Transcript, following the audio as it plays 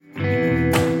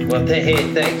Well,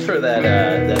 hey, thanks for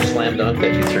that slam dunk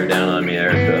that you threw down on me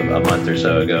there a month or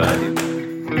so ago.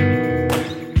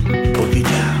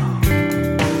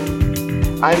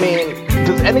 I mean,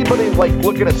 does anybody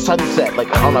look at a sunset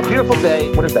on a beautiful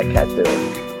day? What is that cat doing?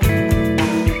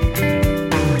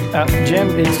 Jim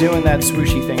is doing that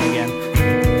swooshy thing again.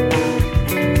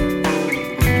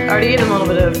 I already gave him a little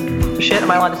bit of shit.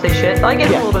 Am I allowed to say shit? I gave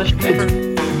him a little bit of shit.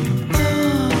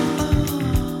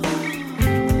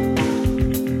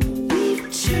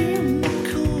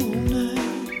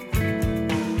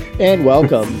 And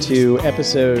welcome to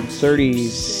episode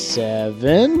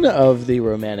 37 of the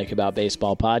Romantic About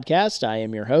Baseball podcast. I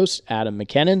am your host, Adam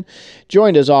McKinnon,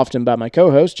 joined as often by my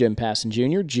co-host, Jim Passon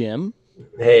Jr. Jim.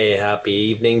 Hey, happy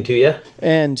evening to you.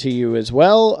 And to you as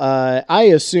well. I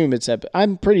assume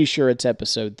I'm pretty sure it's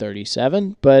episode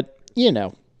 37, but,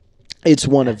 it's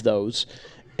one of those.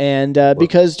 And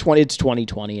because it's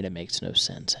 2020 and it makes no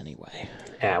sense anyway.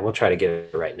 Yeah, we'll try to get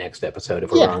it right next episode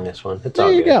if we're wrong this one. It's there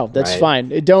all you good, go. That's right?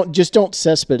 fine. Don't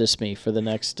Cespedes me for the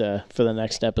next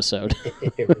episode.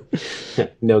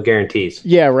 No guarantees.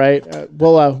 Yeah, right.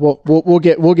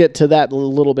 We'll get to that a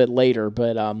little bit later,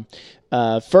 but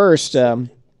first,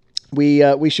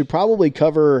 we should probably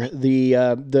cover the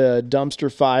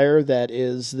dumpster fire that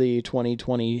is the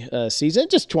 2020 season,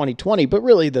 just 2020, but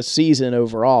really the season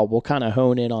overall. We'll kind of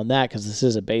hone in on that because this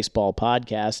is a baseball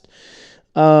podcast.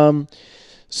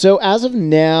 So as of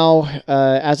now,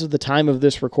 as of the time of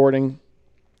this recording,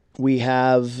 we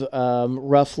have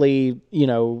roughly,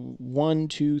 1,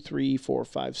 2, 3, 4,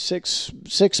 5, 6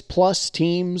 plus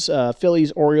teams,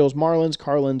 Phillies, Orioles, Marlins,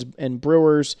 Carlins, and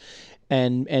Brewers,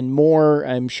 and more,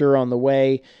 I'm sure, on the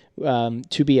way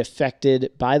to be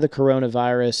affected by the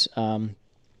coronavirus.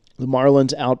 The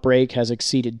Marlins outbreak has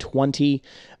exceeded 20.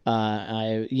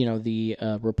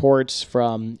 The reports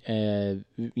from,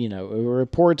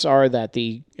 reports are that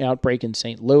the outbreak in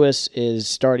St. Louis is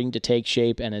starting to take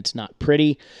shape and it's not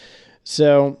pretty.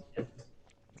 So,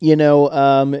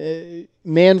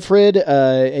 Manfred,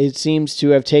 it seems to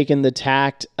have taken the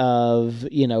tact of,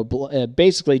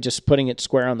 basically just putting it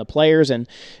square on the players, and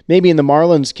maybe in the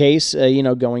Marlins case,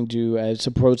 going to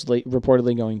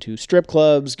reportedly going to strip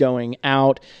clubs, going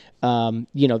out.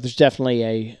 There's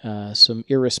definitely some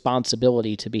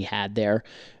irresponsibility to be had there.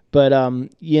 But,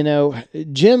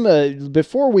 Jim,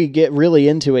 before we get really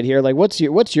into it here, what's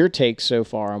your take so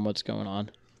far on what's going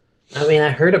on? I mean, I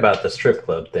heard about the strip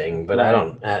club thing, but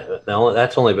right.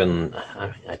 That's only been,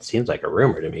 it seems like a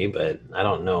rumor to me, but I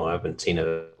don't know. I haven't seen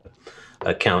a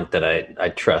account that I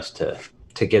trust to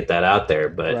get that out there.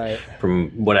 But right. From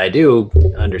what I do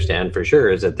understand for sure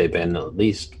is that they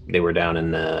were down in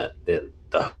the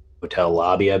hotel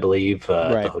lobby, I believe,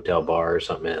 right. The hotel bar or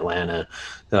something in Atlanta.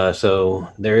 So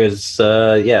there is,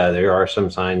 there are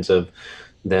some signs of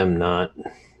them not,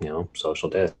 social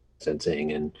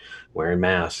distancing and wearing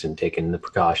masks and taking the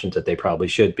precautions that they probably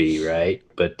should be, right?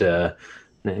 But,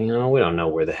 we don't know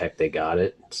where the heck they got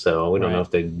it. So we don't know if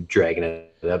they're dragging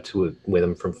it up with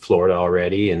them from Florida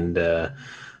already and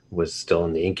was still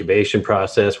in the incubation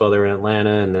process while they were in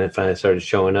Atlanta, and then it finally started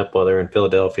showing up while they're in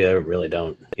Philadelphia. I really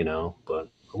don't, but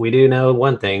we do know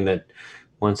one thing, that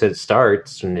once it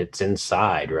starts and it's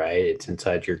inside, right? It's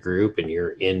inside your group and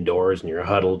you're indoors and you're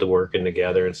huddled to working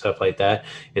together and stuff like that.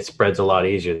 It spreads a lot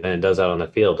easier than it does out on the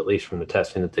field, at least from the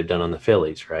testing that they've done on the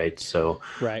Phillies, right? So,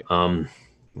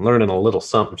 learning a little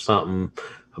something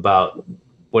about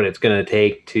what it's going to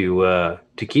take to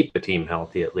keep the team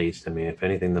healthy, at least. I mean, if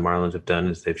anything, the Marlins have done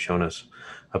is they've shown us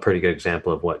a pretty good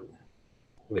example of what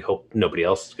we hope nobody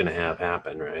else is going to have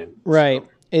happen, right? Right. So.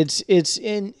 It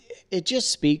just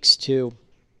speaks to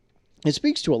a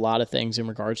lot of things in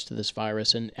regards to this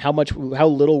virus and how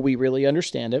little we really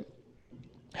understand it,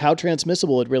 how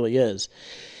transmissible it really is.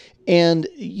 And,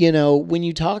 when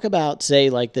you talk about, say,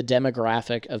 the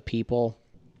demographic of people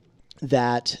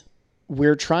that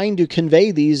we're trying to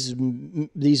convey these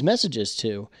messages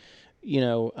to,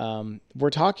 we're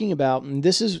talking about, and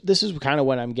this is kind of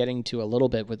what I'm getting to a little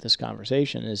bit with this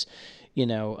conversation is,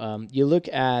 you look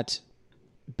at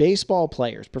baseball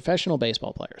players, professional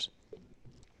baseball players.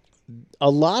 A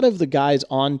lot of the guys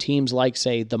on teams like,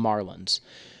 say, the Marlins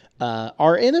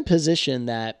are in a position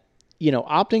that,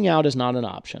 opting out is not an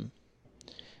option.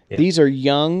 Yeah. These are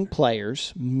young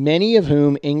players, many of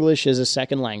whom English is a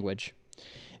second language.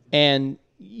 And,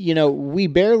 we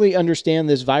barely understand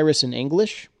this virus in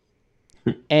English.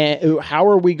 And how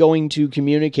are we going to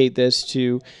communicate this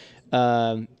to,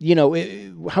 how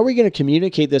are we going to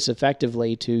communicate this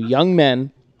effectively to young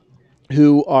men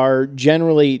who are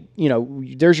generally,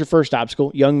 there's your first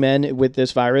obstacle. Young men with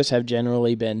this virus have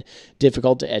generally been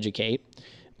difficult to educate.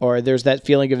 or there's that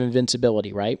feeling of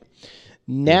invincibility, right?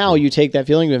 Now you take that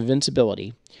feeling of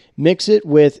invincibility, mix it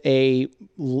with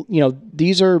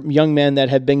these are young men that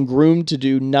have been groomed to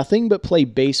do nothing but play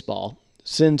baseball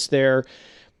since their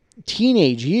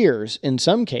teenage years. In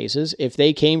some cases, if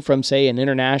they came from, say, if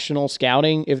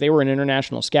they were an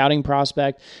international scouting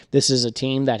prospect, this is a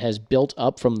team that has built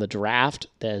up from the draft,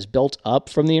 that has built up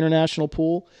from the international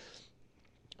pool.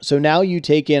 So now you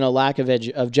take in a lack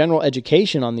of general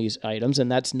education on these items,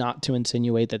 and that's not to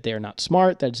insinuate that they're not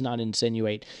smart. That does not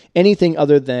insinuate anything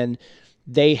other than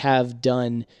they have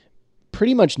done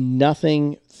pretty much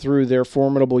nothing through their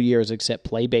formidable years except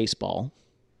play baseball,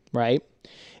 right?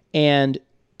 And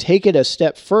take it a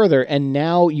step further, and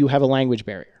now you have a language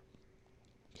barrier.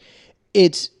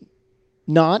 It's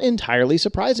not entirely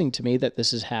surprising to me that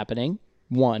this is happening,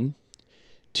 one.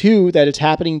 Two, that it's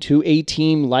happening to a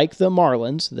team like the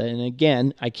Marlins. Then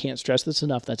again, I can't stress this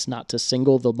enough. That's not to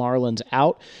single the Marlins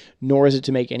out, nor is it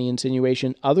to make any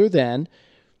insinuation other than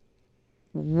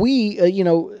we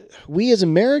as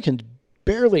Americans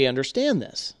barely understand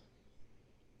this.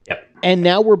 Yep. And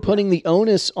now we're putting the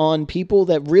onus on people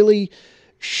that really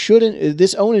shouldn't.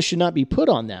 This onus should not be put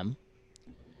on them.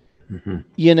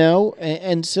 Mm-hmm.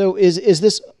 And so is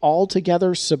this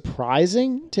altogether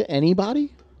surprising to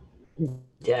anybody?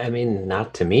 Yeah, I mean,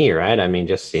 not to me, right? I mean,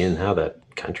 just seeing how the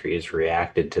country has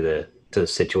reacted to the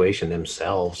situation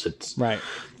themselves. It's right.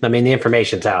 I mean, the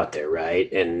information's out there,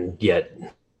 right? And yet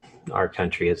our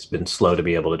country has been slow to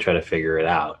be able to try to figure it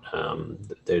out.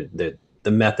 The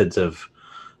methods of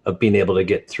being able to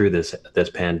get through this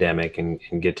pandemic and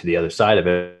get to the other side of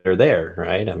it are there,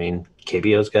 right? I mean,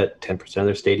 KBO's got 10% of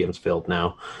their stadiums filled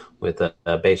now with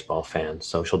baseball fans,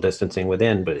 social distancing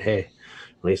within, but hey,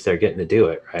 at least they're getting to do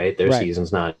it, right? Their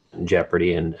season's not in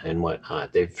jeopardy and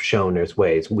whatnot. They've shown there's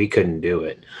ways. We couldn't do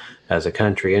it as a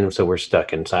country, and so we're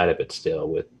stuck inside of it still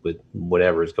with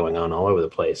whatever's going on all over the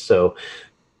place. So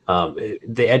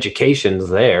the education's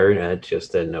there, it's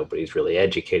just that nobody's really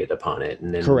educated upon it.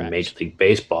 And then Correct. Major League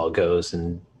Baseball goes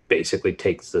and basically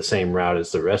takes the same route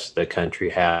as the rest of the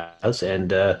country has, and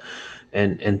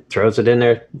throws it in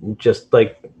there just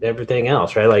like everything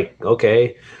else, right? Like,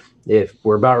 okay, if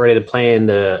we're about ready to play in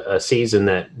a season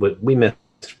that we missed,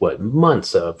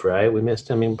 months of, right? We're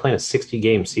playing a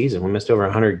 60-game season. We missed over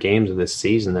 100 games of this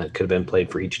season that could have been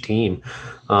played for each team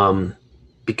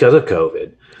because of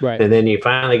COVID. Right. And then you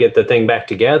finally get the thing back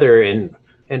together, and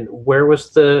where was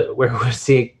the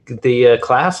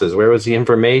classes? Where was the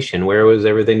information? Where was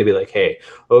everything to be like, hey,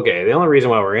 okay, the only reason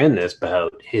why we're in this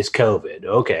boat is COVID.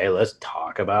 Okay, let's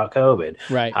talk about COVID.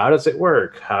 Right. How does it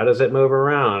work? How does it move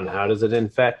around? How does it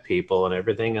infect people and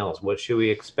everything else? What should we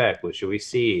expect? What should we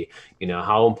see?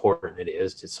 How important it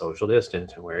is to social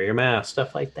distance and wear your mask,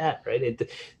 stuff like that, right?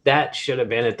 That should have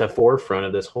been at the forefront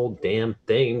of this whole damn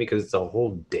thing, because it's the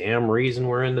whole damn reason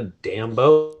we're in the damn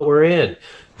boat we're in.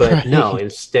 But no,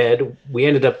 instead we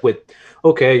ended up with,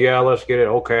 okay, yeah, let's get it.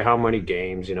 Okay, how many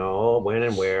games, when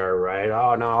and where, right?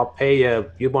 Oh, no, I'll pay you.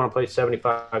 You want to play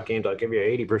 75 games, I'll give you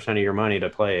 80% of your money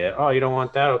to play it. Oh, you don't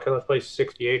want that? Okay, let's play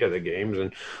 68 of the games,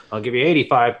 and I'll give you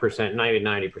 85%,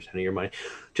 90% of your money.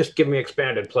 Just give me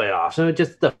expanded playoffs. And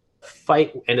the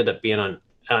fight ended up being on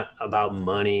about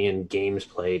money and games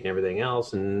played and everything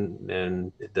else,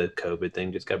 and the COVID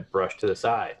thing just got brushed to the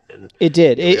side. And it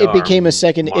did. It became a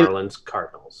second. Marlins,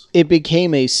 Cardinals. It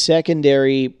became a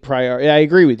secondary priority. I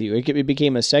agree with you. It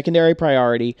became a secondary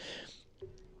priority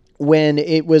when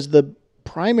it was the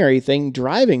primary thing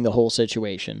driving the whole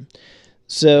situation.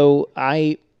 So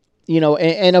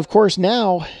and of course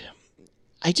now,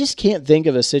 I just can't think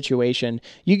of a situation.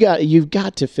 You've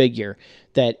got to figure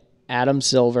that Adam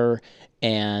Silver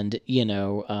and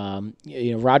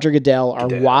Roger Goodell are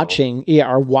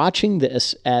watching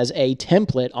this as a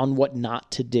template on what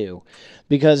not to do,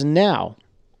 because now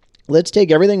let's take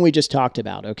everything we just talked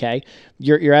about. Okay,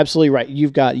 you're absolutely right.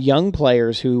 You've got young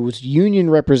players whose union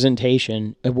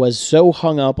representation was so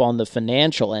hung up on the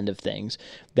financial end of things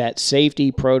that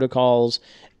safety protocols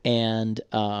and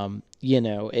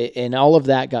and all of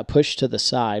that got pushed to the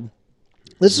side.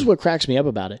 This is what cracks me up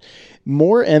about it.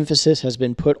 More emphasis has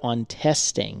been put on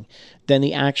testing than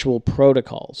the actual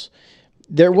protocols.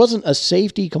 There wasn't a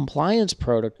safety compliance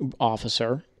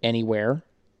officer anywhere,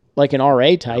 like an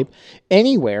RA type,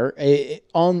 anywhere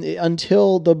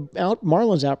until the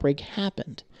Marlins outbreak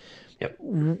happened. Yep.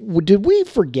 Did we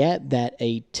forget that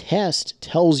a test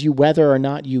tells you whether or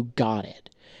not you got it?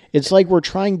 It's like we're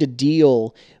trying to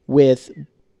deal with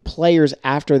players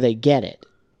after they get it,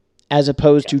 as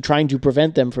opposed to trying to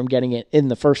prevent them from getting it in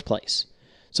the first place.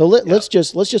 So let's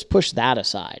just push that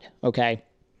aside, okay?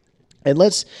 And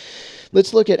let's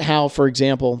look at how, for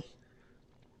example,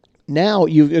 Now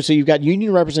you've got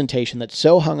union representation that's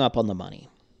so hung up on the money.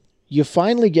 You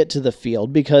finally get to the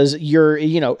field because you're a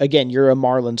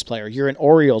Marlins player, you're an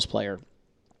Orioles player,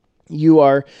 you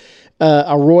are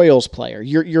a Royals player.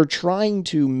 You're trying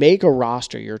to make a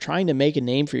roster, you're trying to make a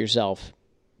name for yourself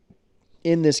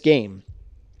in this game,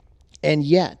 and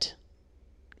yet,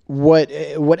 what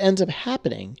ends up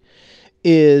happening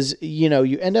is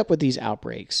you end up with these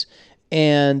outbreaks,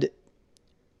 and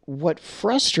what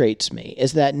frustrates me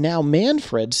is that now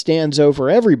Manfred stands over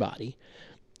everybody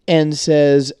and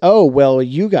says, "Oh, well,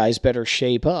 you guys better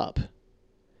shape up."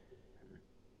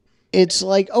 It's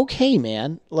like, okay,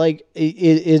 man. Like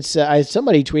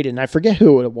somebody tweeted, and I forget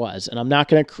who it was, and I'm not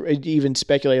going to even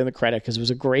speculate on the credit because it was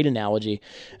a great analogy,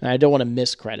 and I don't want to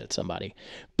miscredit somebody.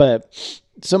 But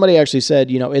somebody actually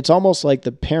said, it's almost like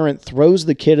the parent throws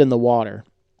the kid in the water,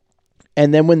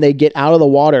 and then when they get out of the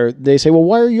water, they say, "Well,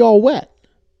 why are you all wet?"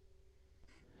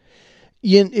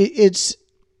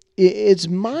 It's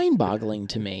mind-boggling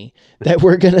to me that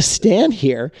we're going to stand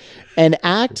here and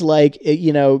act like,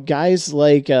 guys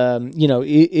like,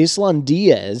 Islan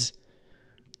Diaz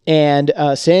and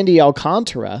Sandy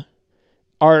Alcantara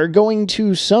are going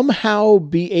to somehow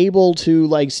be able to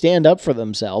like stand up for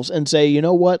themselves and say, you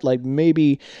know what, like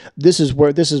maybe this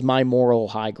is my moral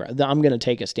high ground. I'm going to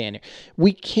take a stand here.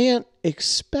 We can't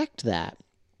expect that.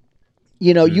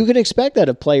 You can expect that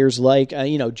of players like,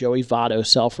 Joey Votto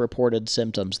self-reported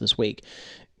symptoms this week.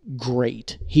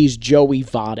 Great. He's Joey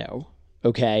Votto.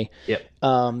 Okay. Yep.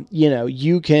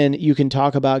 You can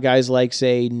talk about guys like,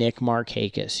 say, Nick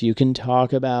Markakis. You can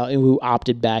talk about who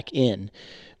opted back in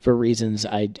for reasons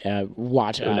I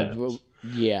watch.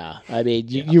 Yeah. I mean,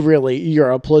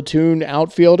 you're a platoon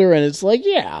outfielder, and it's like,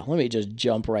 yeah, let me just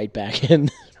jump right back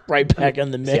in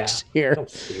the mix here. I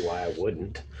don't see why I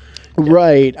wouldn't.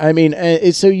 Right. I mean,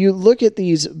 so you look at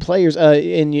these players,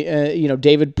 and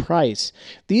David Price.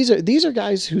 These are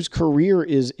guys whose career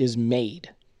is made.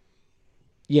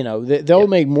 They'll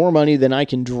make more money than I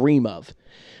can dream of,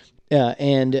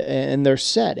 and they're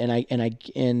set. I'm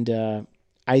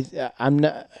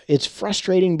not. It's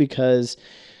frustrating because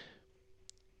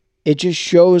it just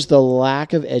shows the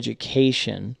lack of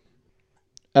education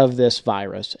of this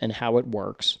virus and how it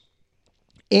works,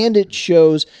 and it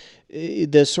shows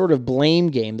the sort of blame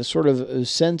game, the sort of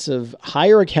sense of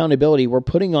higher accountability we're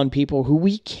putting on people who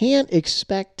we can't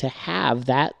expect to have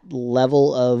that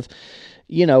level of,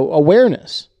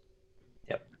 awareness.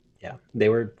 Yep. Yeah.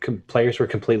 Players were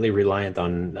completely reliant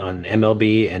on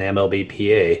MLB and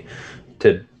MLBPA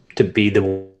to be the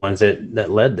ones that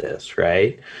led this,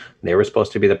 right? They were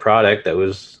supposed to be the product that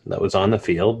was on the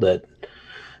field that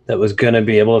was going to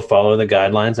be able to follow the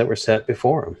guidelines that were set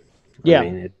before them. Yeah. I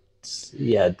mean,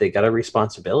 they got a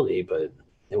responsibility, but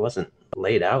it wasn't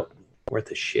laid out worth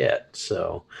a shit.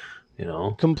 So,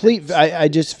 complete. I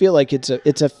just feel like it's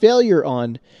a failure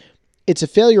on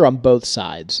both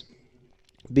sides,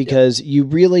 because you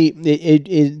really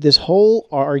this whole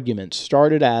argument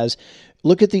started as,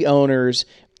 look at the owners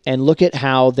and look at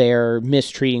how they're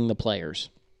mistreating the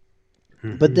players.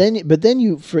 Mm-hmm. But then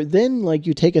you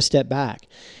take a step back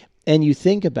and you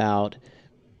think about,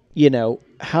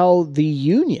 how the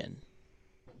union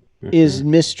is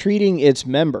mistreating its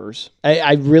members.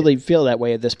 I really feel that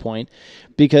way at this point,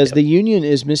 because the union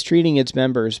is mistreating its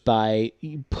members by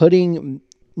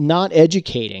not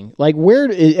educating. Like, where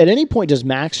at any point does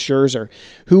Max Scherzer,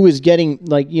 who is getting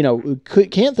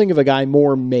can't think of a guy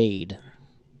more made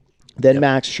than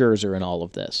Max Scherzer in all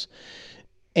of this,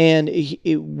 and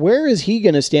where is he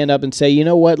going to stand up and say, you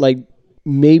know what, like,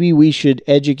 maybe we should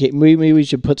educate, maybe we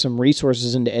should put some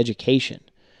resources into education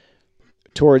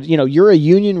towards, you're a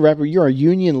union you're a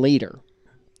union leader,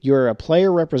 you're a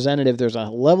player representative. There's a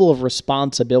level of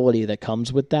responsibility that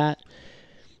comes with that.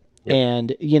 Yep.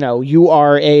 And, you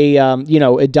are Don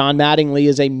Mattingly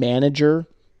is a manager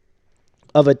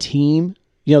of a team.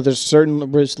 There's a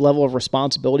certain level of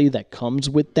responsibility that comes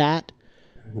with that.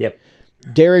 Yep.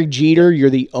 Derek Jeter,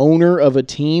 you're the owner of a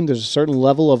team. There's a certain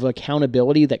level of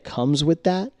accountability that comes with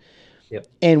that. Yep.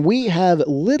 And we have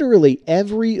literally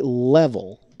every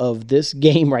level of this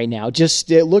game right now, just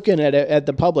looking at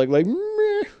the public like,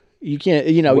 meh. You can't,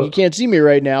 you can't see me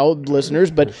right now, listeners,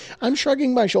 but I'm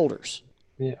shrugging my shoulders.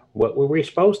 Yeah. What were we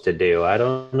supposed to do? I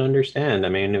don't understand. I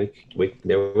mean,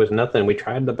 there was nothing. We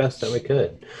tried the best that we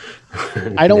could.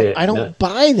 I don't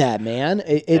buy that, man.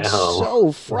 It's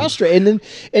so frustrating.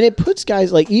 And it puts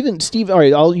guys like even Steve. All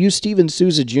right, I'll use Steven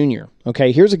Souza Jr.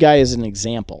 Okay, here's a guy as an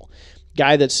example.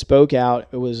 Guy that spoke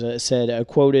out was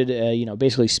quoted,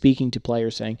 basically speaking to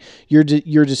players, saying, your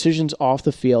decisions off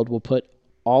the field will put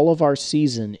all of our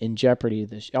seasons in jeopardy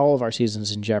this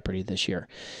year.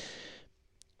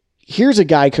 here's a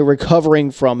guy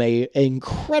recovering from a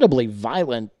incredibly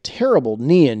violent, terrible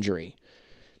knee injury.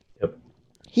 Yep.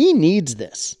 He needs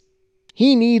this.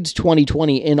 He needs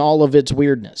 2020 in all of its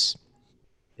weirdness.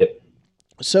 Yep.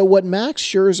 So what Max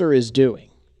Scherzer is doing,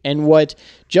 and what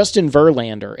Justin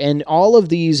Verlander and all of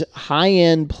these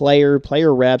high-end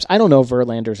player reps, I don't know if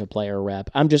Verlander's a player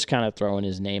rep. I'm just kind of throwing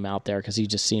his name out there because he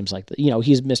just seems like,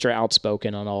 he's Mr.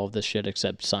 Outspoken on all of this shit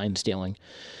except sign stealing.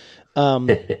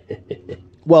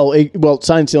 Well,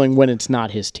 sign stealing when it's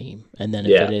not his team, and then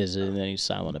if it is, and then he's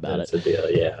silent about That's the deal,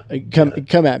 yeah.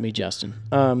 Come at me, Justin.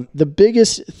 The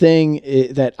biggest thing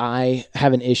that I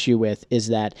have an issue with is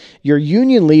that your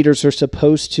union leaders are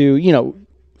supposed to,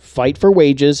 fight for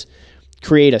wages,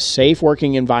 create a safe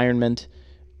working environment,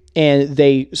 and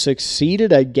they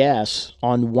succeeded, I guess,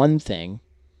 on one thing,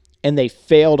 and they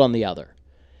failed on the other.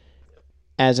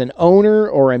 As an owner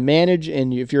or and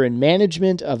if you're in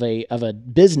management of a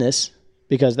business,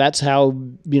 because that's how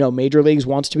Major Leagues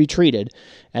wants to be treated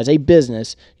as a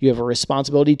business, you have a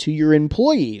responsibility to your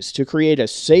employees to create a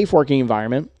safe working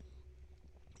environment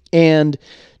and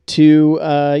to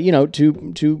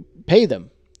to pay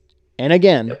them. And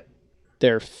again,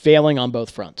 they're failing on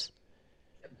both fronts.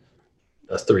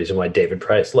 That's the reason why David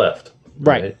Price left.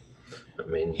 Right. I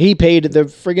mean, he paid the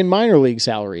friggin' minor league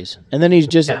salaries, and then he's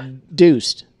just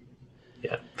deuced.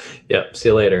 Yeah. Yep. See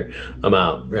you later. I'm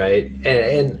out. Right.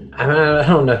 And I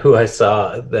don't know who I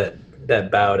saw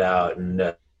that bowed out,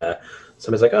 and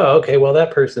somebody's like, oh, okay, well, that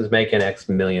person's making X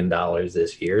million dollars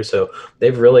this year, so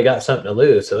they've really got something to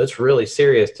lose. So it's really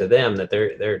serious to them that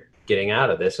they're getting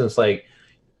out of this. And it's like,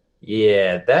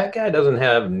 yeah, that guy doesn't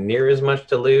have near as much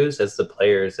to lose as the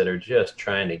players that are just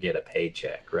trying to get a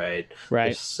paycheck, right? Right.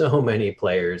 There's so many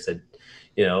players that,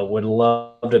 would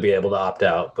love to be able to opt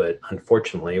out, but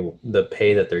unfortunately, the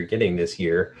pay that they're getting this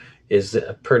year is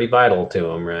pretty vital to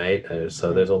them, right?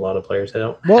 So there's a lot of players that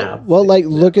don't have. Well, like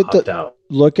look at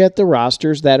the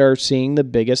rosters that are seeing the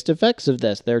biggest effects of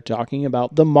this. They're talking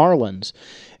about the Marlins,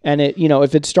 and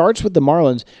if it starts with the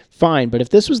Marlins, fine. But if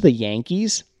this was the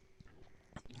Yankees,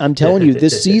 I'm telling you,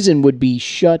 this season would be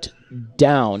shut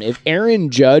down. If Aaron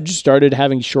Judge started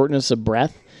having shortness of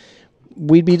breath,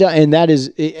 we'd be done. And that is,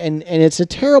 and it's a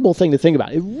terrible thing to think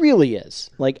about. It really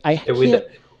is. Like it'd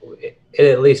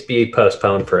at least be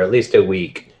postponed for at least a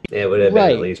week. It would have been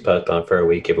Right. at least postponed for a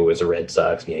week if it was the Red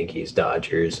Sox, Yankees,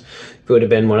 Dodgers. If it would have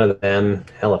been one of them,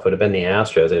 hell, if it would have been the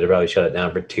Astros, they'd have probably shut it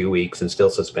down for 2 weeks and still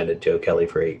suspended Joe Kelly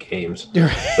for 8 games.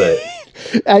 But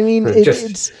I mean,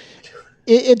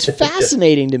 it's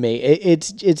fascinating to me.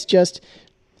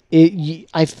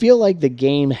 I feel like the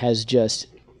game has just,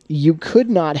 you could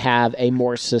not have a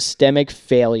more systemic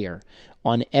failure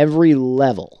on every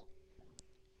level.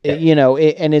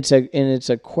 And it's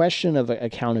a question of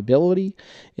accountability.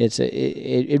 It's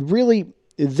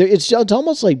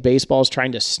almost like baseball is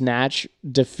trying to snatch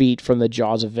defeat from the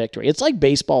jaws of victory. It's like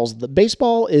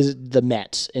baseball is the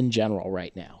Mets in general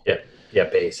right now. Yeah,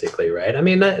 basically, right. I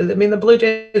mean, the Blue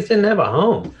Jays didn't have a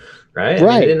home, right?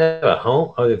 Right. They didn't have a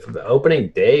home. The opening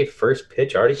day, first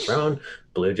pitch already thrown.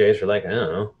 Blue Jays were like, I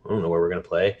don't know where we're gonna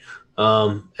play.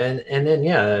 And then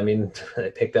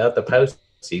they picked out the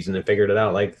postseason and figured it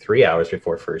out like 3 hours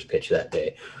before first pitch that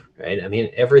day, right? I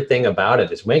mean, everything about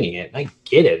it is winging it. I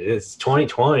get it. It's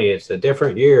 2020. It's a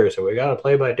different year, so we got to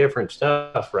play by different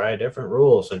stuff, right? Different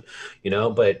rules, and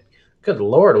but good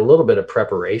Lord, a little bit of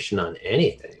preparation on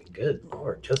anything. Good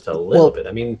Lord, just a little bit.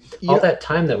 I mean, all that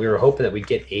time that we were hoping that we'd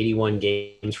get 81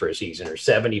 games for a season or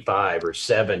 75 or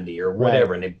 70 or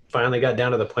whatever. Right. And they finally got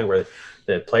down to the point where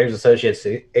the Players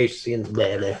Association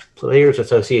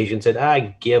said,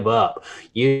 I give up.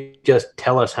 You just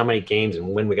tell us how many games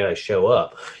and when we got to show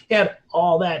up. You had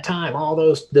all that time, all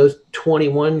those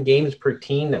 21 games per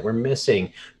team that we're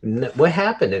missing. What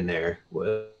happened in there?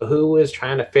 Who was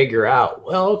trying to figure out,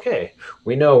 well, okay,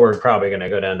 we know we're probably going to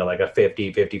go down to like a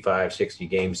 50, 55, 60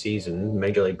 game season.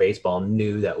 Major League Baseball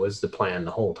knew that was the plan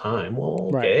the whole time. Well,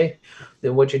 okay. Right.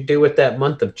 Then what'd you do with that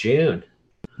month of June?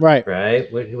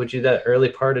 Right. Would you that early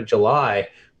part of July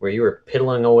where you were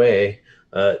piddling away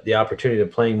the opportunity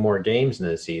of playing more games in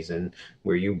the season?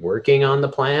 Were you working on the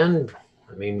plan?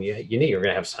 I mean, you knew you were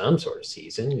going to have some sort of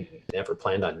season. You never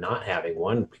planned on not having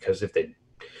one, because if they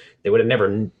would have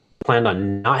never planned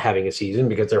on not having a season,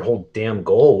 because their whole damn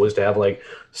goal was to have like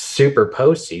super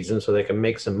postseason so they can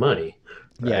make some money.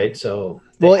 Right. Yeah. So,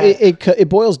 it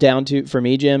boils down to, for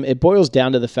me, Jim, it boils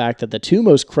down to the fact that the two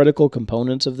most critical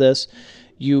components of this,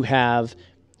 you have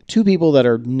two people that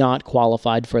are not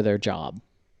qualified for their job.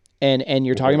 And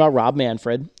you're talking about Rob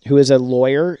Manfred, who is a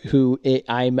lawyer who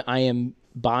I am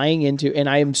buying into, and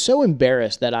I am so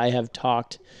embarrassed that I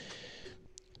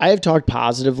I have talked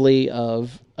positively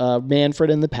of Manfred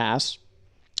in the past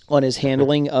on his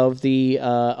handling of the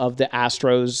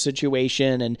Astros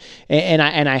situation, and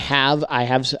I have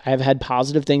had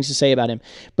positive things to say about him.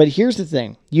 But here's the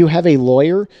thing: you have a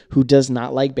lawyer who does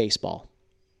not like baseball.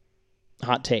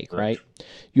 Hot take, right?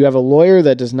 You have a lawyer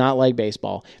that does not like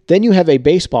baseball. Then you have a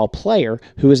baseball player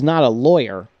who is not a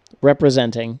lawyer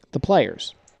representing the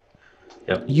players.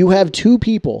 Yep. You have two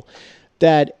people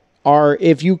that are,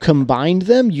 if you combined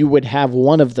them, you would have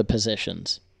one of the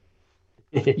positions.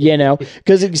 You know,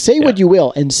 because say what you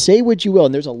will, and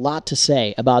there's a lot to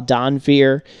say about Don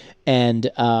Fehr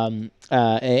and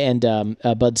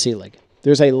Bud Selig.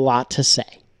 There's a lot to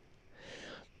say,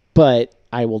 but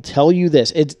I will tell you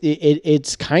this: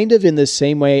 it's kind of in the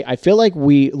same way. I feel like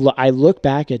I look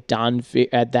back at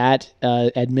at that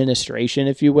administration,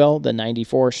 if you will, the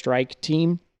 '94 strike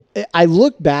team. I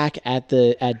look back at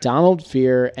Donald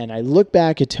Fehr, and I look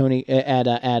back at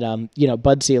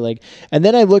Bud Selig, and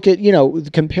then I look at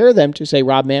compare them to, say,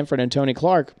 Rob Manfred and Tony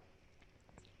Clark,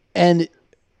 and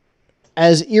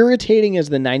as irritating as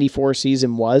the '94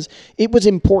 season was, it was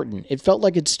important. It felt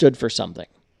like it stood for something.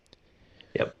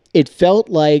 Yep. It felt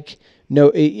like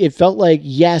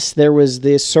yes, there was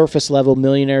this surface level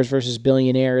millionaires versus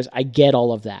billionaires. I get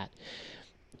all of that,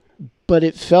 but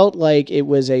it felt like it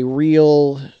was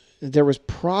there was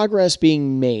progress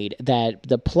being made, that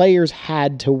the players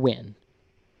had to win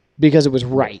because it was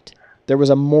right. There was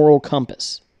a moral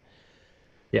compass.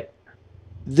 Yeah.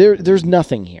 There's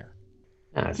nothing here.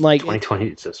 It's like 2020,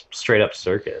 it's a straight up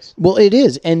circus. Well, it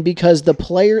is, and because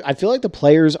I feel like the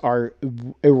players are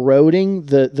eroding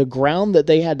the ground that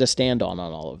they had to stand on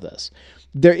all of this.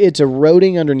 It's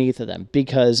eroding underneath of them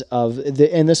because of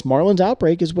and this Marlins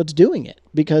outbreak is what's doing it,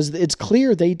 because it's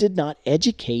clear they did not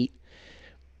educate.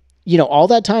 All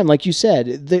that time, like you said,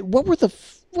 what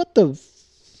the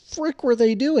frick were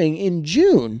they doing in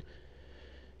June?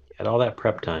 Had all that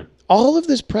prep time. All of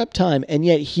this prep time, and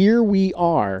yet here we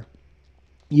are.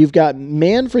 You've got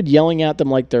Manfred yelling at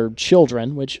them like they're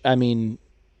children, which, I mean,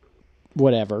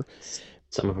 whatever.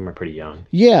 Some of them are pretty young.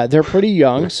 Yeah, they're pretty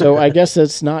young, so I guess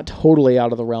that's not totally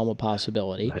out of the realm of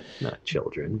possibility. Not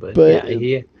children, but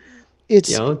yeah,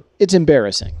 it's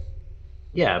embarrassing.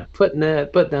 Yeah, putting the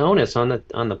onus on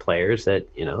the players that,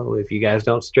 if you guys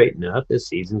don't straighten up, this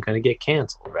season's going to get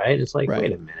canceled, right? It's like, right.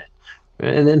 Wait a minute.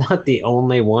 And they're not the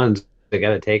only ones that got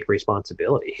to take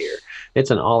responsibility here.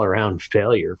 It's an all-around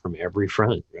failure from every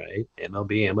front, right?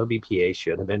 MLBPA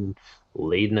should have been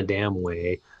leading the damn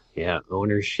way. Yeah,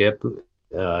 ownership,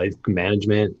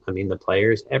 management, the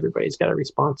players, everybody's got a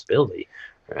responsibility,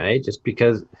 right? Just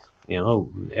because,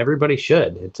 everybody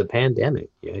should. It's a pandemic.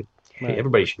 Right.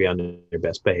 Everybody should be on their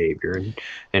best behavior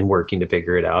and working to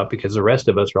figure it out, because the rest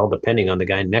of us are all depending on the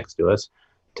guy next to us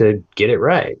to get it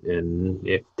right. And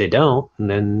if they don't,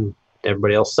 then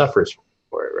everybody else suffers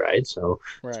for it, right? So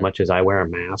As much as I wear a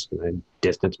mask and I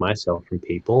distance myself from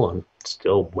people, I'm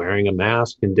still wearing a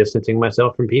mask and distancing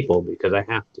myself from people because I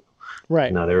have to.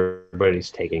 Right. Not everybody's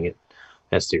taking it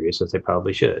as serious as they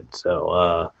probably should.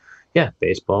 So,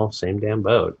 baseball, same damn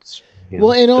boat. And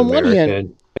on one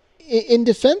hand, in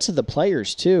defense of the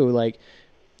players too, like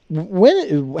how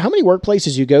many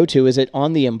workplaces you go to, is it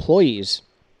on the employees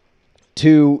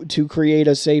to create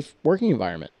a safe working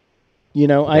environment?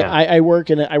 I work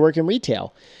in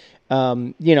retail.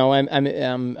 I'm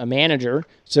a manager,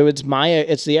 so it's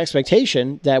the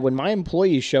expectation that when my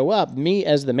employees show up, me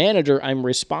as the manager, I'm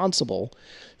responsible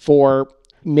for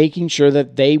making sure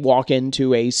that they walk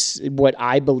into what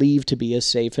I believe to be a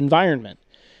safe environment.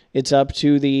 It's up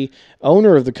to the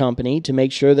owner of the company to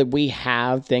make sure that we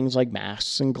have things like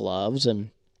masks and gloves, and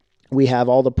we have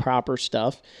all the proper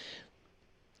stuff.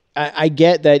 I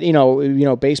get that,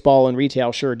 baseball and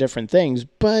retail sure are different things,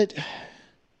 but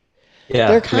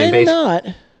they're kind of not.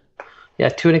 Yeah,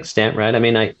 to an extent, right?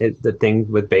 The thing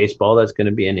with baseball that's going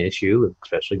to be an issue,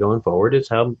 especially going forward, is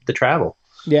how the travel.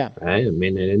 Yeah. Right? They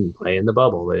didn't play in the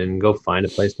bubble. They didn't go find a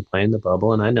place to play in the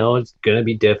bubble. And I know it's going to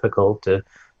be difficult to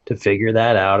figure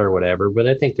that out or whatever, but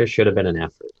I think there should have been an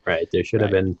effort, right? There should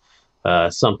have been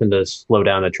something to slow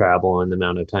down the travel and the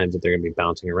amount of times that they're going to be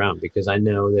bouncing around, because I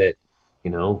know that,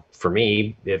 for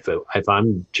me, if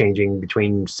I'm changing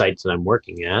between sites that I'm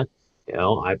working at,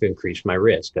 I've increased my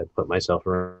risk. I've put myself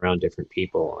around different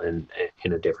people and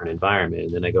in a different environment.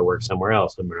 And then I go work somewhere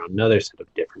else. I'm around another set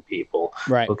of different people.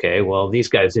 Right. Okay, well, these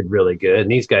guys did really good. And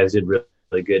these guys did really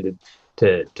good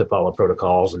to follow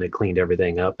protocols, and they cleaned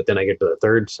everything up. But then I get to the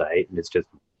third site, and it's just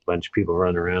a bunch of people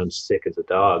running around sick as a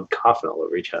dog, coughing all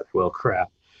over each other. Well, crap.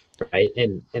 Right.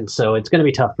 And so it's going to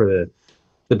be tough for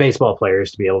the baseball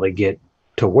players to be able to get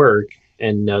to work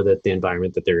and know that the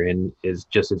environment that they're in is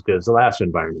just as good as the last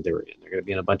environment they were in. They're going to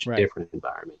be in a bunch of different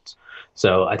environments.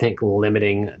 So I think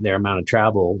limiting their amount of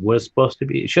travel was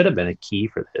should have been a key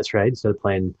for this, right? Instead of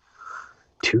playing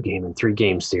 2-game and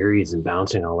 3-game series and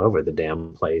bouncing all over the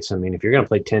damn place. I mean, if you're going to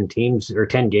play 10 teams or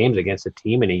 10 games against a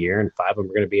team in a year and 5 of them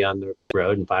are going to be on the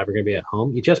road and 5 are going to be at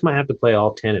home, you just might have to play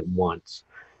all 10 at once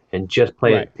and just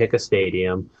pick a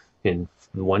stadium, and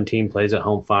one team plays at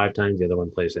home 5 times, the other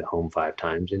one plays at home 5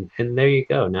 times. And there you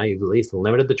go. Now you've at least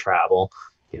limited the travel,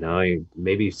 you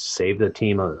maybe save the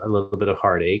team a little bit of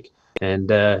heartache.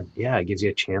 And it gives you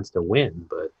a chance to win.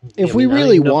 But if we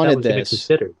really wanted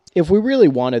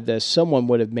this, someone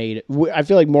would have made it. I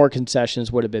feel like more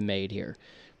concessions would have been made here.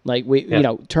 Like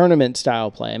tournament style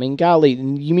play. I mean, golly,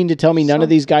 you mean to tell me none of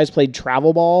these guys played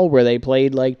travel ball where they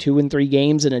played like 2 and 3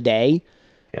 games in a day?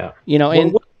 Yeah.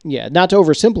 Not to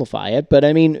oversimplify it, but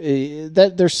I mean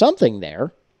that there's something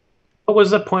there. What was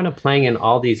the point of playing in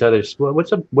all these others? What's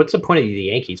the point of the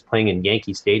Yankees playing in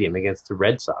Yankee Stadium against the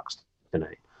Red Sox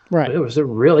tonight? Right. Does it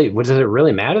really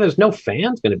matter? There's no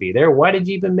fans going to be there. Why did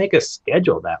you even make a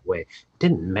schedule that way? It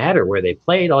didn't matter where they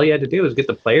played. All you had to do was get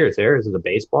the players there. Is it the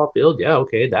baseball field? Yeah,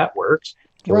 okay, that works.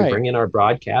 Can we bring in our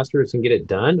broadcasters and get it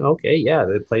done? Okay, yeah,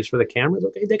 the place for the cameras.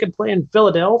 Okay, they could play in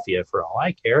Philadelphia for all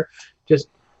I care. Just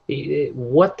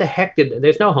what the heck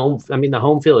there's no home. I mean, the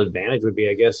home field advantage would be,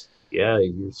 I guess, your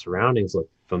surroundings look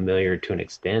familiar to an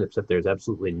extent, except there's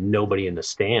absolutely nobody in the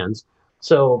stands.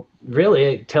 So really,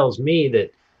 it tells me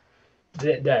that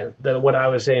what I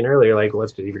was saying earlier, like,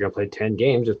 if you're going to play 10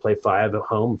 games, just play 5 at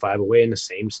home, 5 away in the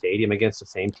same stadium against the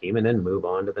same team, and then move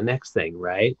on to the next thing,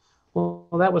 right? Well,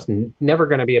 that was never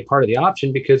going to be a part of the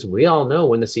option, because we all know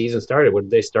when the season started, when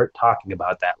they start talking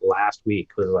about that last week,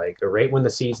 was like right when the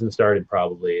season started,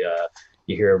 probably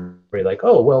you hear everybody like,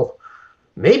 oh, well,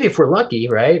 maybe if we're lucky,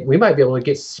 right, we might be able to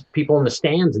get people in the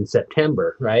stands in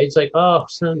September, right? It's like, oh,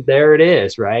 so there it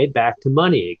is, right? Back to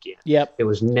money again. Yep. It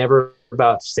was never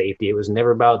about safety. It was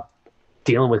never about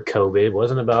dealing with COVID. It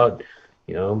wasn't about,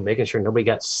 making sure nobody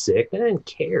got sick. They didn't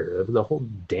care. The whole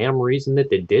damn reason that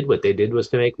they did what they did was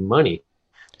to make money.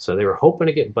 So they were hoping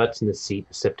to get butts in the seat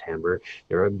in September.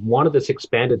 They wanted this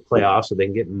expanded playoff so they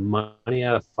can get money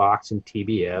out of Fox and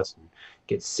TBS and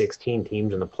get 16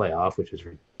 teams in the playoff, which is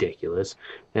ridiculous.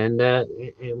 And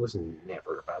it was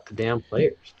never about the damn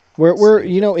players.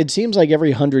 It seems like every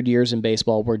 100 years in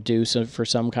baseball we're due for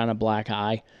some kind of black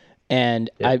eye. And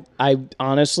I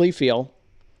honestly feel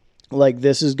like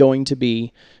this is going to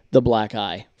be the black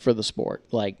eye for the sport.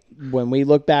 Like, when we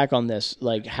look back on this,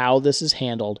 like how this is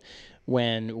handled,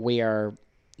 when we are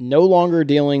no longer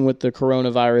dealing with the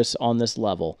coronavirus on this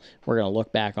level, we're going to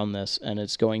look back on this, and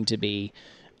it's going to be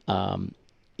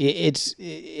it's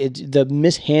the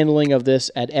mishandling of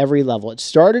this at every level. It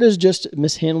started as just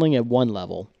mishandling at one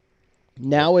level.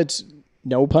 Now it's,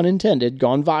 no pun intended,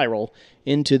 gone viral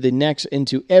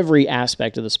into every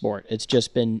aspect of the sport. It's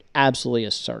just been absolutely a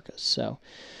circus. So,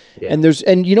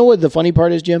 and you know what the funny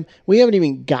part is, Jim? We haven't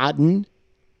even gotten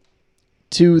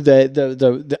to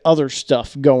the other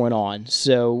stuff going on.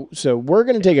 So we're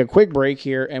going to take a quick break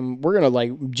here, and we're going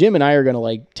to Jim and I are going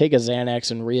to take a Xanax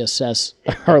and reassess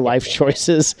our life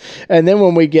choices. And then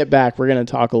when we get back, we're going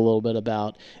to talk a little bit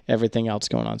about everything else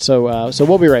going on. So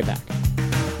we'll be right back.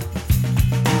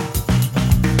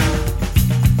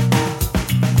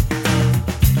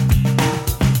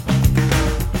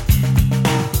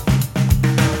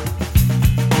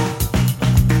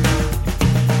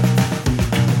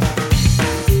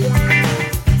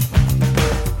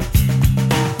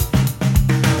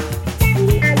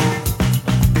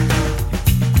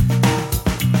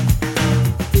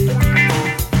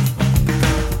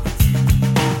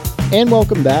 And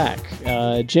welcome back.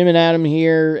 Jim and Adam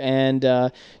here,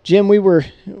 and Jim, we were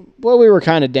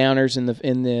kind of downers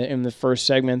in the first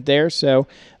segment there, so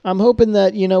I'm hoping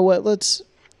that,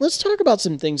 let's talk about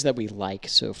some things that we like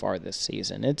so far this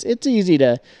season. It's easy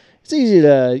to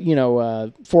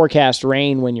forecast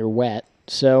rain when you're wet,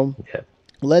 so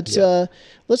let's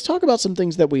talk about some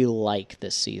things that we like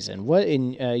this season.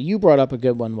 You brought up a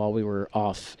good one while we were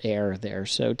off air there,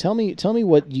 so tell me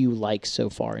what you like so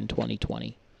far in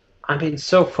 2020. I mean,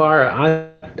 so far,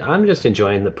 I'm just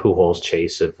enjoying the Pujols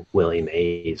chase of Willie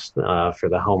Mays for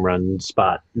the home run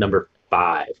spot number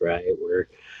 5, right? Where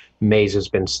Mays has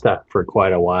been stuck for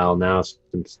quite a while now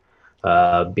since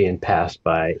being passed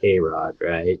by A-Rod,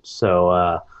 right?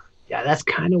 So, that's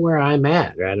kind of where I'm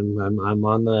at, right? I'm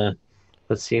on the,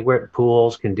 let's see what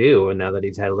Pujols can do. And now that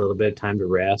he's had a little bit of time to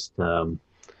rest,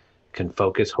 can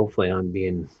focus hopefully on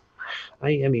being,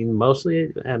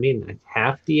 mostly,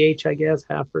 half DH, I guess,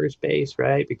 half first base,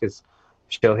 right? Because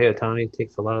Shohei Ohtani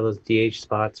takes a lot of those DH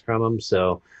spots from him.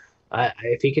 So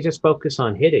if he could just focus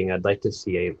on hitting, I'd like to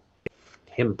see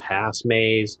him pass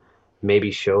Mays,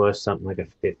 maybe show us something like a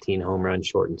 15 home run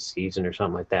shortened season or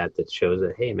something like that that shows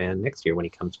that, hey, man, next year when he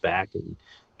comes back and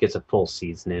gets a full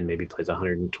season in, maybe plays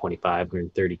 125,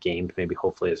 130 games, maybe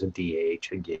hopefully as a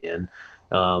DH again,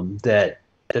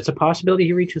 that's a possibility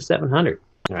he reaches 700.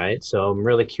 All right. So I'm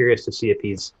really curious to see if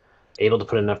he's able to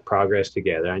put enough progress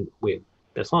together.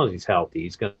 As long as he's healthy,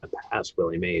 he's going to pass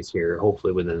Willie Mays here,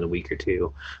 hopefully within a week or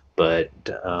two. But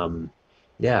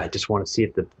I just want to see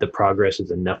if the progress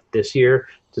is enough this year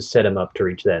to set him up to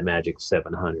reach that magic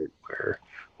 700 where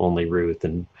only Ruth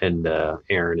and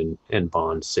Aaron and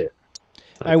Bond sit.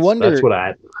 I wonder. That's what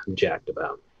I'm jacked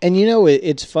about. And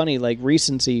it's funny, like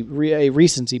recency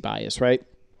bias, right?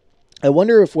 I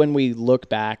wonder if when we look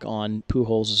back on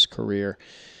Pujols' career,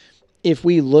 if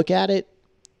we look at it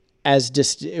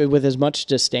with as much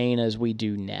disdain as we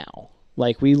do now.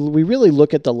 Like we really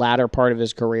look at the latter part of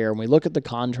his career, and we look at the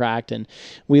contract, and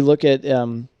we look at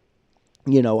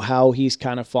how he's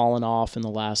kind of fallen off in the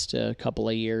last couple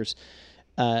of years,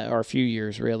 or a few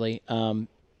years really.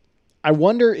 I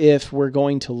wonder if we're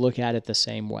going to look at it the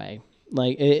same way.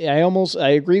 Like I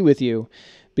agree with you,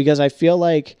 because I feel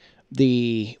like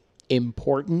the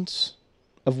importance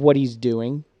of what he's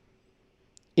doing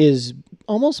is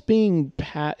almost being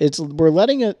we're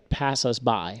letting it pass us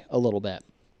by a little bit.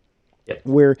 Yep.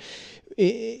 Where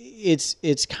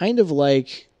it's kind of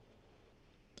like,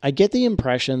 I get the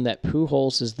impression that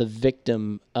Pujols is the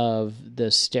victim of the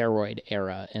steroid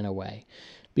era in a way,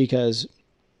 because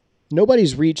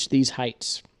nobody's reached these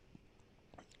heights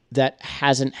that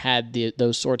hasn't had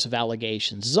those sorts of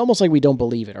allegations. It's almost like we don't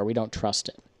believe it or we don't trust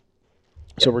it.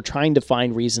 Yep. So we're trying to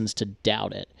find reasons to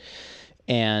doubt it.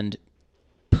 And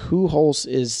Pujols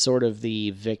is sort of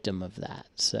the victim of that.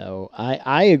 So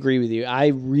I agree with you.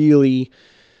 I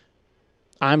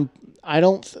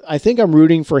think I'm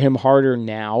rooting for him harder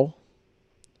now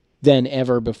than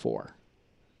ever before.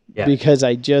 Yeah. Because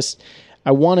I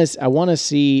want to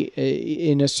see,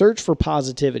 in a search for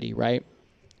positivity, right?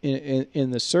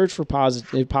 In the search for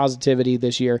positivity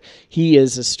this year, he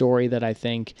is a story that I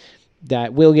think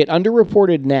that will get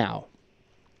underreported now,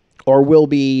 or will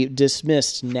be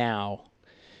dismissed now,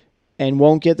 and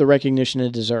won't get the recognition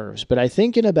it deserves. But I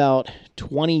think in about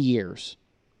 20 years,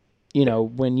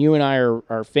 when you and I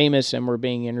are famous and we're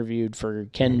being interviewed for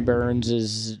Ken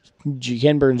Burns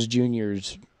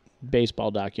Jr.'s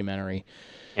baseball documentary.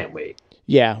 Can't wait.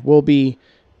 Yeah, we'll be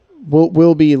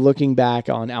looking back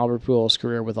on Albert Pujols'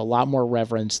 career with a lot more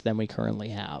reverence than we currently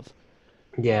have.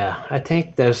 Yeah, I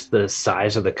think that's the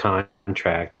size of the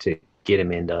contract to get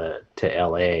him into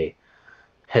LA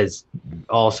has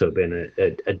also been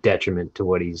a detriment to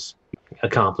what he's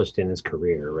accomplished in his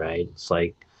career, right? It's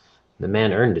like the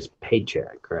man earned his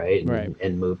paycheck, right?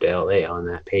 And moved to LA on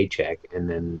that paycheck, and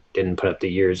then didn't put up the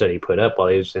years that he put up while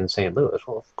he was in St. Louis.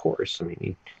 Well, of course. I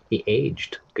mean, he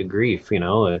aged. Good grief,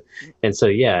 And so,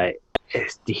 yeah,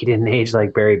 he didn't age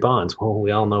like Barry Bonds. Well,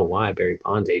 we all know why Barry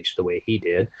Bonds aged the way he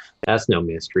did. That's no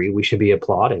mystery. We should be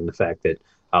applauding the fact that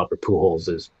Albert Pujols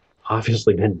has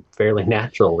obviously been fairly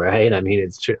natural, right? I mean,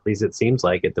 at least it seems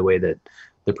like it, the way that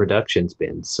the production's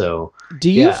been. So,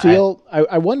 do you feel?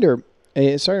 I wonder.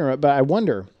 Sorry, but I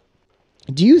wonder.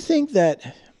 Do you think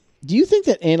that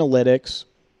analytics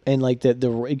and like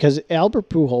because Albert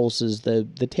Pujols is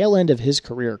the tail end of his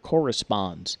career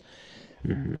corresponds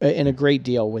in a great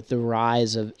deal with the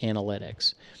rise of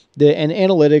analytics. And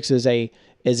analytics is a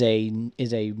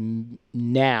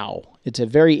now. It's a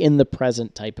very in the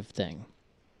present type of thing.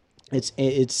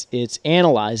 It's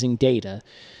analyzing data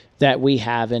that we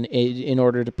have in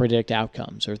order to predict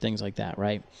outcomes or things like that,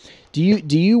 right? Do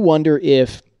you wonder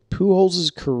if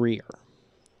Pujols' career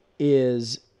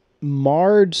is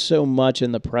marred so much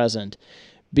in the present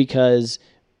because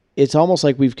it's almost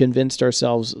like we've convinced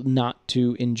ourselves not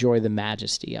to enjoy the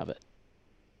majesty of it?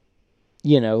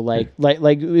 Like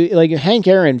Hank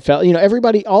Aaron felt,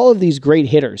 everybody, all of these great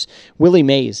hitters, Willie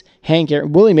Mays, Hank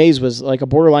Aaron. Willie Mays was like a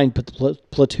borderline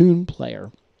platoon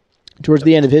player towards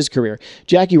the end of his career.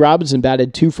 Jackie Robinson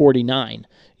batted .249,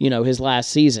 his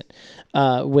last season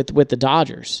with the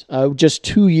Dodgers, just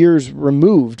 2 years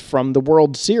removed from the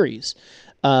World Series.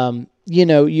 That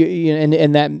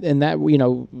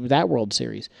World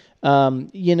Series.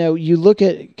 You look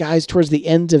at guys towards the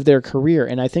end of their career,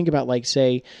 and I think about, like,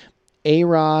 say,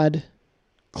 A-Rod,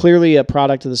 clearly a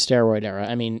product of the steroid era.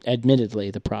 I mean,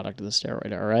 admittedly, the product of the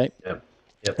steroid era, right? Yep.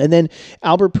 And then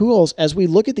Albert Pujols, as we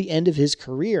look at the end of his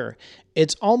career,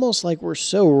 it's almost like we're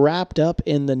so wrapped up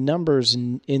in the numbers,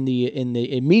 in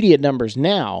the immediate numbers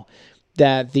now,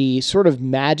 that the sort of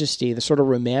majesty, the sort of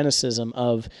romanticism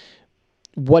of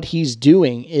what he's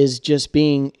doing is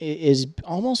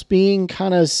almost being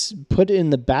kind of put in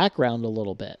the background a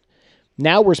little bit.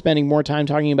 Now we're spending more time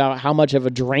talking about how much of a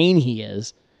drain he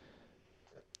is.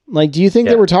 Like, do you think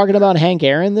that we're talking about Hank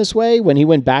Aaron this way when he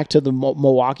went back to the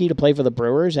Milwaukee to play for the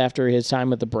Brewers after his time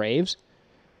with the Braves?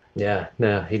 Yeah,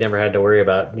 no, he never had to worry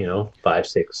about 5,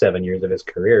 6, 7 years of his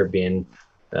career being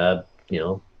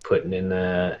put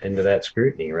into that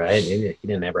scrutiny, right? He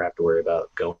didn't ever have to worry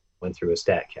about going through a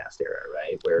StatCast era,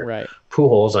 right? Where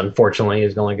Pujols, unfortunately,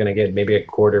 is only going to get maybe a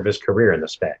quarter of his career in the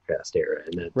StatCast era,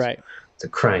 and that's it's a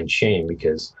crying shame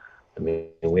because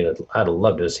I'd have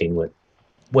loved to have seen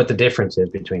what the difference is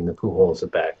between the Pujols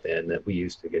of back then that we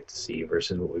used to get to see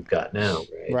versus what we've got now,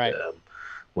 right?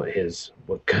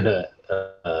 What kind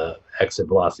of exit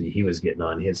velocity he was getting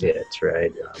on his hits,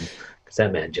 right? Because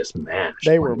that man just mashed.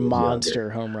 They were monster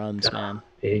home runs, man.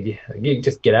 You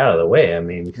just get out of the way.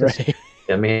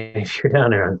 If you're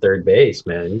down there on third base,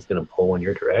 man, he's going to pull in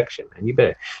your direction, and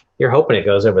you're hoping it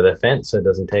goes over the fence so it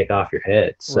doesn't take off your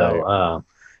head. So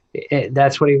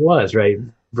that's what he was, right?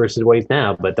 Versus what he's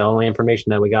now. But the only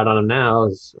information that we got on him now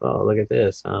is, oh, look at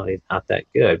this. Oh, he's not that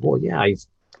good. Well, yeah, he's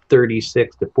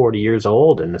 36 to 40 years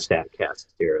old in the StatCast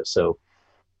era. So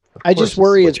I just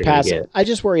worry it's passing. I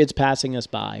just worry it's passing us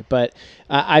by. But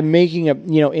I'm making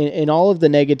in all of the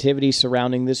negativity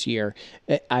surrounding this year,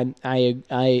 I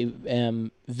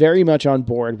am very much on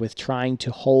board with trying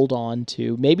to hold on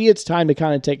to. Maybe it's time to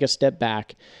kind of take a step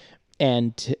back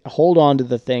and hold on to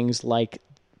the things like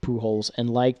Pujols and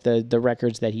like the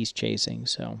records that he's chasing.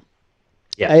 So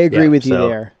I agree with you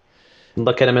there.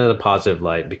 Look at him in the positive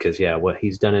light because what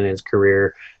he's done in his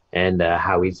career and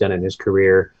how he's done in his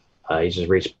career, he's just a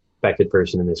respected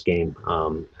person in this game.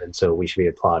 And so we should be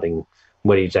applauding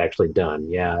what he's actually done.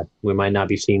 Yeah, we might not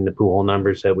be seeing the Pujol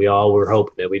numbers that we all were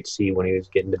hoping that we'd see when he was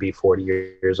getting to be 40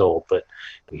 years old, but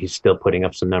he's still putting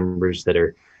up some numbers that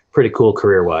are pretty cool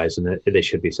career-wise, and they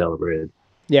should be celebrated.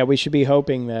 Yeah, we should be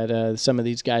hoping that some of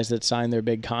these guys that sign their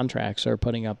big contracts are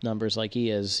putting up numbers like he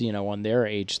is, on their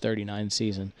age 39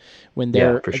 season, when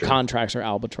their contracts are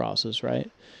albatrosses, right?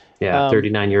 Yeah,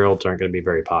 39-year-olds aren't going to be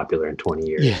very popular in 20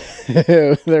 years.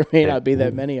 Yeah. There may not be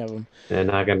that many of them. There are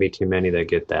not going to be too many that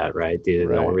get that, right? The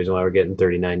only reason why we're getting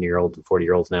 39-year-olds and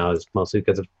 40-year-olds now is mostly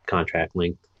because of contract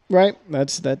length. Right,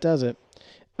 that does it.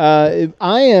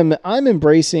 I'm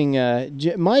embracing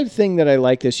my thing that I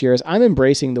like this year is I'm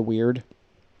embracing the weird.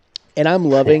 And I'm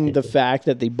loving the fact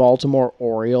that the Baltimore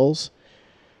Orioles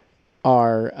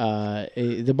are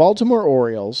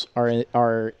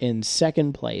in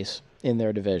second place in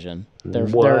their division. They're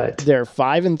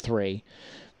 5-3.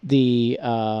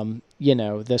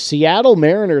 The Seattle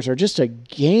Mariners are just a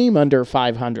game under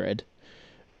 500.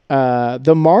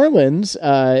 The Marlins,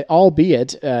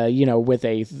 albeit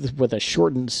with a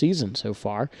shortened season so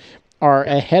far, are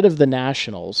ahead of the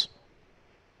Nationals.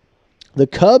 The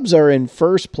Cubs are in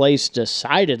first place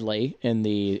decidedly in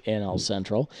the NL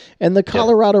Central, and the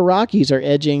Colorado Rockies are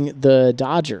edging the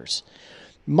Dodgers.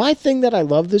 My thing that I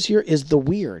love this year is the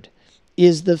weird,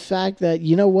 is the fact that,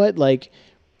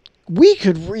 we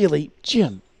could really,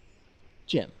 Jim,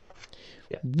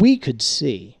 we could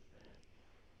see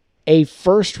a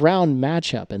first-round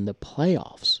matchup in the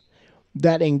playoffs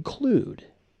that include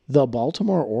the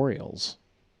Baltimore Orioles,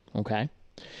 okay,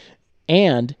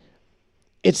 and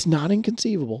it's not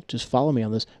inconceivable. Just follow me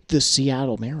on this. The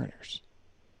Seattle Mariners.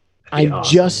 I'm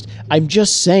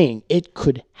just saying it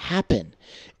could happen,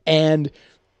 and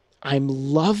I'm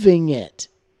loving it.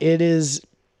 It is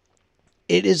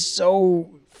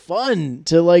so fun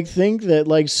to think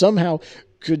that somehow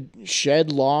could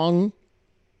Shed Long,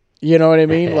 you know what I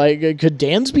mean? Could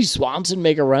Dansby Swanson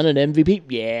make a run at MVP?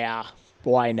 Yeah,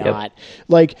 why not?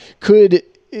 Could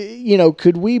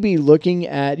we be looking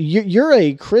at you're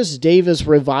a Chris Davis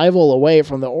revival away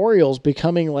from the Orioles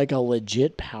becoming a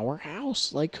legit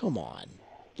powerhouse? Come on.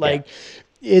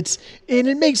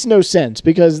 It makes no sense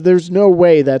because there's no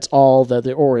way that's all that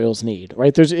the Orioles need,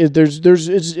 right?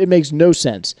 It makes no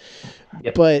sense.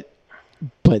 Yep.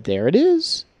 But there it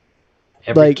is.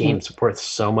 Every game's worth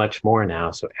so much more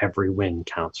now, so every win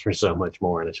counts for so much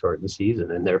more in a shortened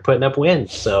season, and they're putting up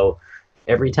wins. So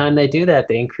every time they do that,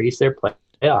 they increase their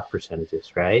playoff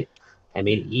percentages, right? I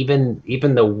mean,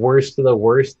 even the worst of the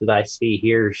worst that I see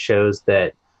here shows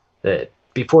that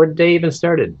before the day even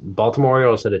started, Baltimore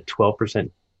Orioles had a 12%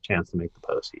 chance to make the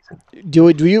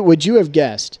postseason. Would you have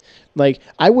guessed?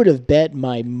 I would have bet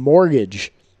my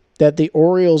mortgage that the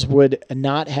Orioles would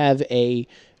not have a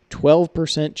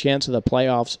 12% chance of the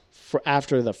playoffs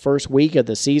after the first week of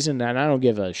the season, and I don't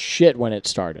give a shit when it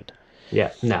started.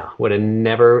 Yeah, no, would have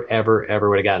never, ever, ever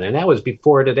would have gotten it. And that was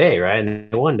before today, right? And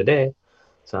they won today.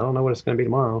 So I don't know what it's going to be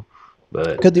tomorrow.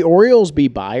 But Could the Orioles be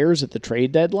buyers at the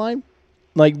trade deadline?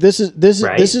 Like this is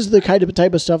right? the kind of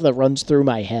type of stuff that runs through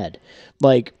my head.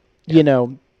 Like, you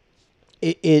know,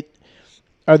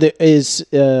 are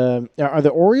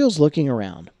the Orioles looking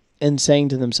around and saying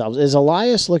to themselves, is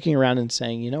Elias looking around and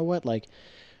saying, you know what, like,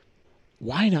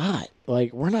 why not?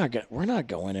 Like, we're not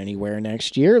going anywhere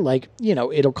next year. Like, you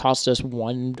know, it'll cost us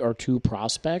 1 or 2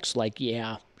 prospects. Like,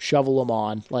 yeah, shovel them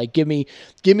on. Like, give me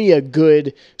a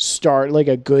good start, like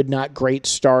a good, not great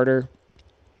starter.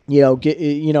 You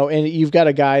know, and you've got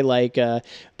a guy like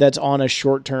that's on a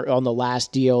short term, on the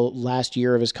last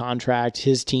year of his contract.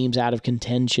 His team's out of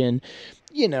contention.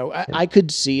 You know, I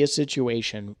could see a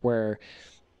situation where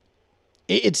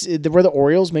where the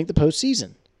Orioles make the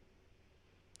postseason,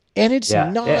 and it's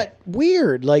not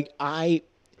weird. Like I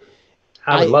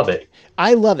would love it.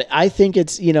 I love it. I think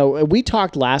it's, you know, we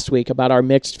talked last week about our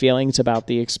mixed feelings about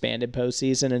the expanded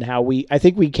postseason and how I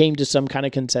think we came to some kind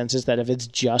of consensus that if it's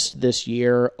just this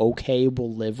year, okay,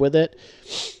 we'll live with it.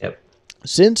 Yep.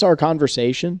 Since our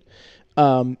conversation,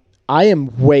 I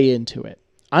am way into it.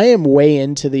 I am way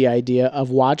into the idea of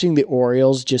watching the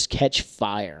Orioles just catch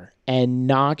fire and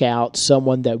knock out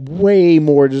someone that way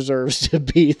more deserves to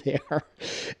be there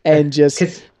and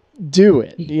just do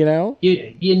it, you know?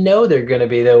 You know they're going to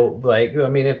be, though. Like, I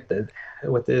mean,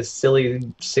 with this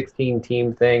silly 16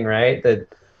 team thing, right?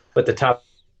 But the top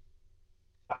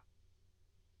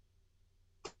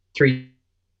 3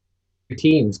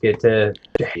 teams get to,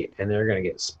 and they're going to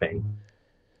get spanked.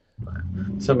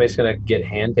 Somebody's going to get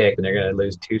handpicked, and they're going to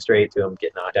lose 2 straight to them,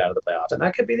 get knocked out of the playoffs, and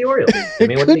that could be the Orioles. I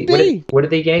mean, what do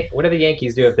the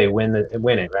Yankees do if they win it?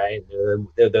 Right,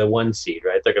 the 1 seed,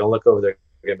 right? They're going to look over there.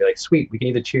 They're going to be like, sweet, we can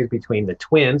either choose between the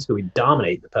Twins, who we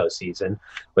dominate the postseason,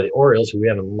 or the Orioles, who we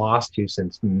haven't lost to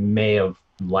since May of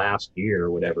last year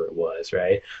or whatever it was,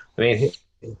 right? I mean,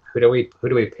 who do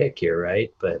we pick here,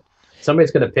 right? But somebody's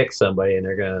going to pick somebody, and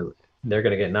they're going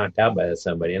to get knocked out by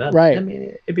somebody. And right. I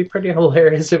mean, it'd be pretty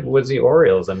hilarious if it was the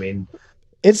Orioles. I mean,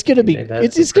 it's gonna be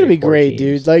great,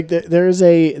 dude. Like there's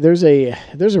a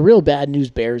real bad news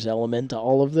bears element to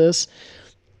all of this,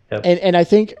 yep. and I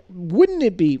think wouldn't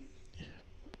it be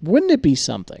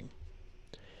something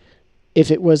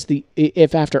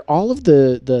if after all of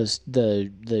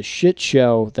the shit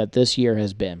show that this year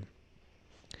has been,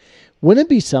 wouldn't it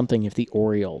be something if the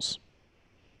Orioles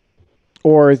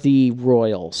or the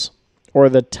Royals or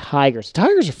the Tigers are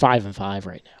 5-5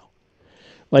 right now.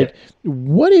 Like,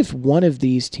 what if one of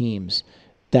these teams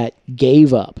that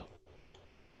gave up,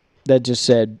 that just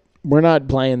said, we're not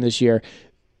playing this year,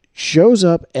 shows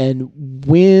up and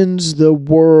wins the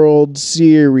World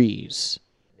Series?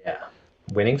 Yeah.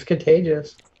 Winning's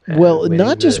contagious. Well,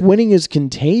 not just winning is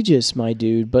contagious, my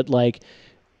dude, but like,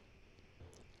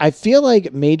 I feel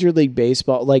like Major League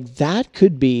Baseball, like that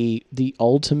could be the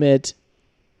ultimate.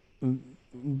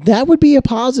 That would be a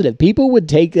positive. People would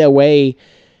take that away.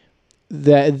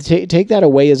 Take that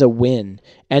away as a win,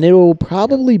 and it will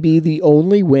probably be the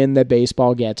only win that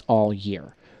baseball gets all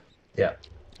year. Yeah,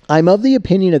 I'm of the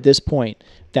opinion at this point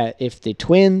that if the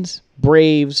Twins,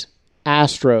 Braves,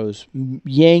 Astros,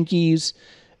 Yankees,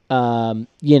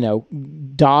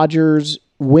 Dodgers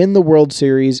win the World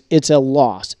Series, it's a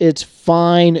loss. It's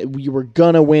fine. You were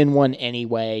gonna win one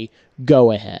anyway.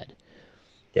 Go ahead.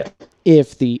 Yeah.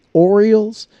 If the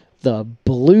Orioles, the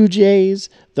Blue Jays,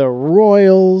 the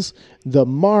Royals, the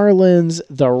Marlins,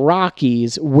 the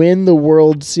Rockies win the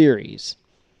World Series,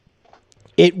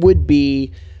 it will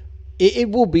be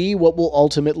what will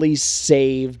ultimately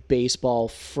save baseball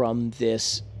from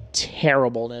this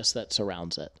terribleness that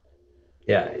surrounds it.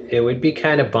 Yeah, it would be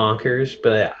kind of bonkers,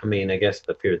 but I mean, I guess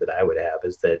the fear that I would have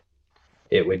is that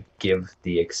it would give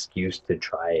the excuse to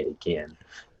try it again.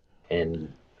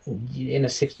 And in a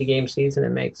 60-game season, it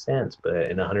makes sense,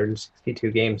 but in a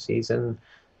 162-game season,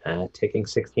 taking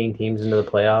 16 teams into the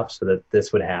playoffs so that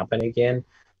this would happen again,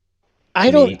 I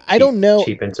don't know.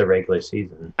 Cheapens a regular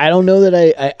season. I don't know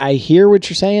that I hear what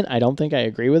you're saying. I don't think I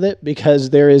agree with it, because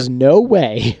there is no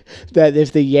way that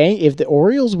if the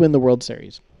Orioles win the World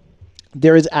Series,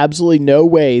 there is absolutely no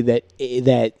way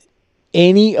that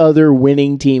any other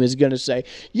winning team is going to say,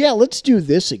 yeah, let's do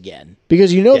this again,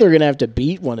 because they're going to have to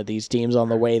beat one of these teams on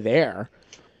the way there.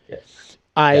 Yeah.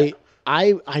 I'm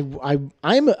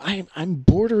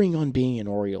bordering on being an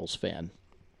Orioles fan.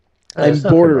 I'm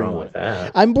bordering with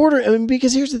that. I'm bordering. I mean,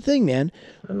 because here's the thing, man.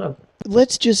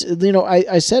 Let's just,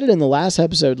 I said it in the last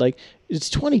episode, like, it's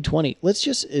 2020. Let's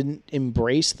just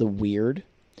embrace the weird.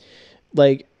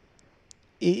 Like,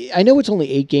 I know it's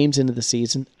only 8 games into the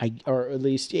season, or at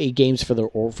least 8 games for the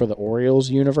Orioles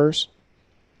universe.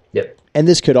 Yep. And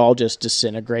this could all just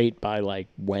disintegrate by like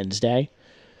Wednesday.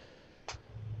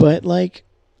 But like,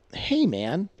 hey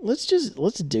man, let's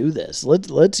do this.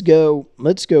 Let's go.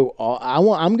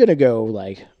 I'm gonna go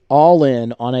like all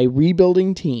in on a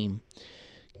rebuilding team,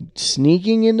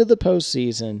 sneaking into the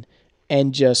postseason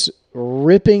and just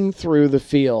ripping through the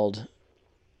field.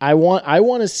 I want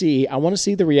to see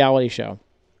the reality show,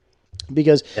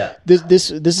 because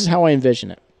this is how I envision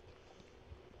it.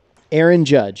 Aaron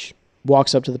Judge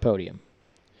walks up to the podium,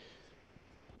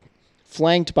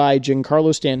 flanked by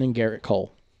Giancarlo Stanton and Garrett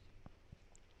Cole.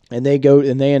 And they go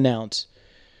and they announce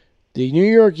the New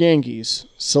York Yankees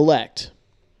select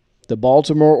the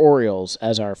Baltimore Orioles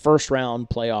as our first round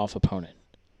playoff opponent.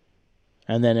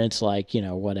 And then it's like,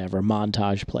 whatever,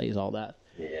 montage plays, all that.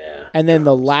 Yeah. And then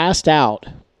the last out,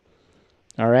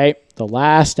 all right, the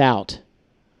last out.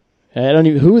 I don't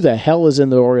even, who the hell is in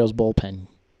the Orioles bullpen?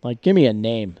 Like, give me a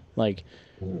name. Like,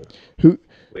 who?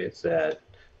 It's that.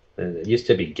 It used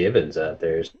to be Gibbons out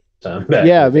there.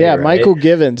 Yeah, right? Michael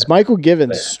Givens. Michael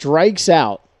Givens strikes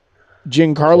out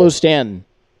Giancarlo Stanton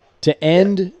to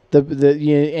end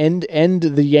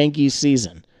the Yankees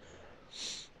season,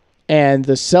 and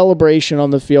the celebration on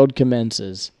the field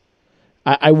commences.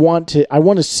 I want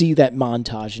to see that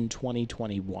montage in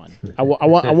 2021. I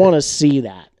want to see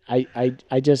that. I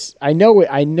know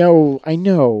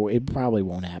it probably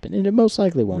won't happen, and it most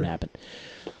likely won't happen.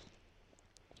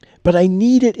 But I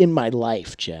need it in my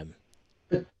life, Jim.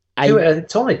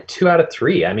 It's only 2 out of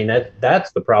 3. I mean,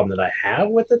 that's the problem that I have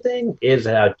with the thing, is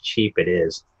how cheap it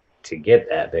is to get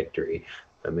that victory.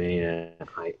 I mean,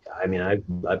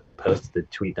 I posted a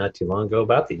tweet not too long ago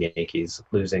about the Yankees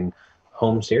losing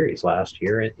home series last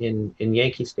year in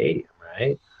Yankee Stadium,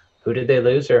 right? Who did they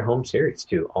lose their home series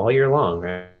to all year long,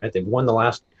 right? They've won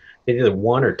they either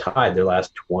won or tied their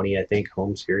last 20, I think,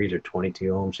 home series, or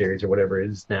 22 home series, or whatever it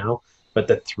is now. But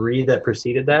the 3 that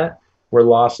preceded that were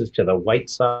losses to the White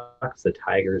Sox, the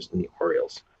Tigers, and the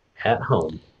Orioles at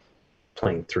home,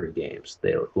 playing 3 games.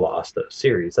 They lost those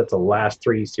series. That's the last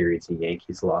 3 series the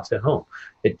Yankees lost at home.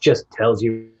 It just tells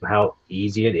you how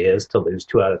easy it is to lose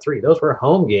 2 out of 3. Those were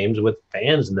home games with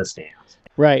fans in the stands.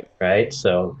 Right.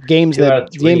 So games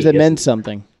that meant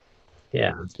something.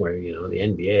 Yeah, that's where, the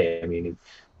NBA, I mean, you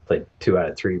played 2 out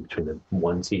of 3 between the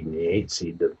 1 seed and the 8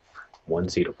 seed. The 1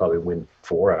 seed will probably win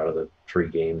 4 out of the 3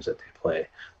 games that they play.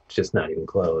 It's just not even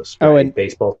close. Right? Oh, and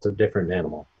baseball's a different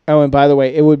animal. Oh, and by the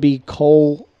way, it would be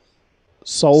Cole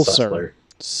Sulser.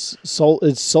 Sussler.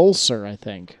 It's Sulser, I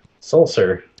think.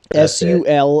 Sulser.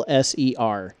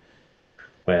 Sulser.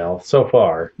 Well, so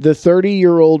far. The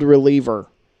 30-year-old reliever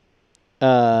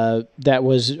that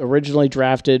was originally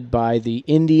drafted by the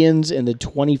Indians in the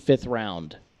 25th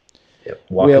round. Yep.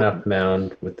 Walking off the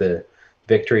mound with the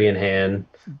victory in hand.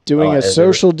 Doing a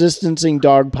social distancing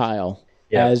dog pile.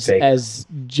 Yeah, as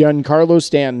Giancarlo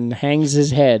Stanton hangs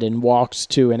his head and walks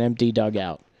to an empty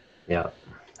dugout. Yeah,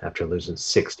 after losing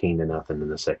 16-0 in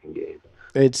the second game.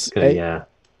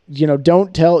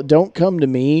 Don't come to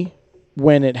me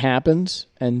when it happens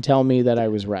and tell me that I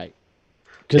was right,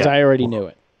 because I already knew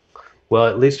it. Well,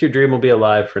 at least your dream will be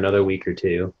alive for another week or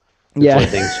 2. Before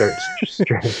things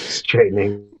start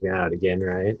straightening out again,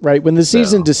 right? Right. When the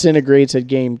season disintegrates at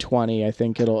game 20, I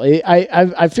think it'll.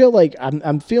 I feel like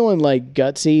I'm feeling like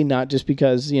gutsy, not just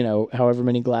because however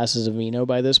many glasses of vino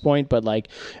by this point, but like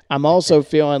I'm also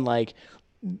feeling like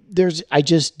I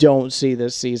just don't see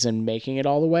this season making it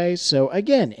all the way. So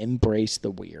again, embrace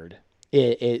the weird.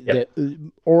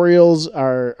 The Orioles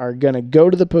are going to go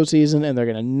to the postseason, and they're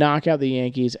going to knock out the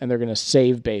Yankees, and they're going to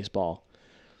save baseball.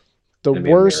 The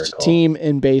worst team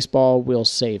in baseball will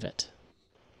save it.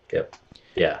 Yep.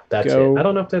 Yeah, that's it. I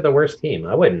don't know if they're the worst team.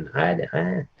 I wouldn't.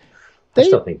 I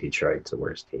still think Detroit's the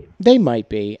worst team. They might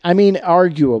be. I mean,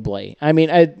 arguably. I mean,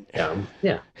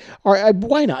 yeah.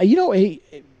 Why not?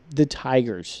 The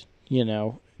Tigers.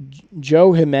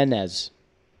 Joe Jimenez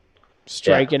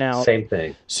striking out. Same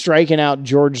thing. Striking out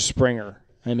George Springer.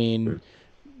 I mean.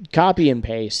 Copy and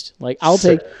paste. Like I'll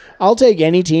take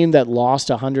any team that lost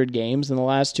 100 games in the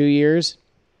last 2 years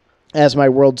as my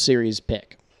World Series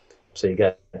pick. So you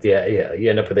got you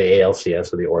end up with the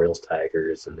ALCS with the Orioles,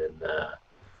 Tigers, and then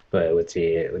with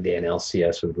the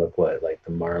NLCS would look like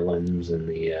the Marlins and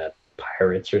the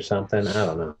Pirates or something. I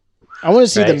don't know. I want to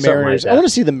see the Mariners. I want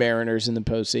to see the Mariners in the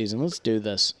postseason. Let's do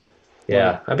this.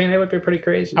 Yeah, I mean it would be pretty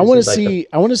crazy. I want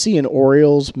to see an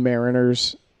Orioles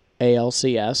Mariners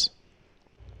ALCS.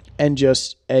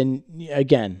 And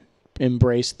again,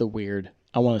 embrace the weird.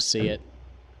 I want to see it.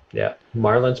 Yeah.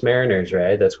 Marlins Mariners,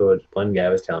 right? That's what one guy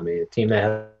was telling me. A team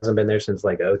that hasn't been there since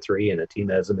like '03 and a team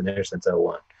that hasn't been there since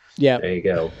 '01. Yeah. There you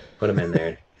go. Put them in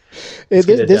there. Let's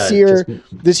get it This done. year,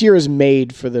 Just- this year is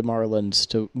made for the Marlins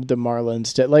to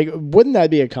like. Wouldn't that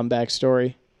be a comeback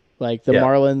story? Like the Yeah.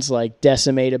 Marlins, like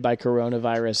decimated by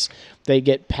coronavirus, they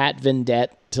get Pat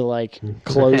Vendette to like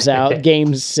close out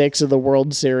Game 6 of the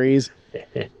World Series.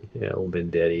 Yeah, old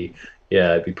Vendetti.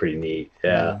 Yeah, it'd be pretty neat.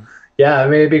 Yeah. Yeah, I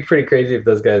mean, it'd be pretty crazy if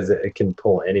those guys can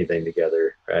pull anything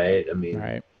together, right? I mean,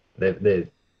 Right. they've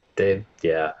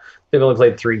only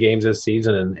played 3 games this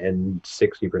season, and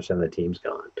 60% of the team's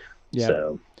gone. Yeah.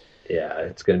 So, yeah,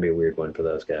 it's going to be a weird one for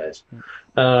those guys.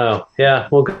 I don't know. Yeah,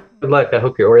 well, good luck. I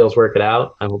hope your Orioles work it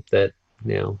out. I hope that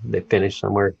they finish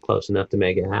somewhere close enough to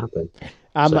make it happen.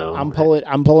 I'm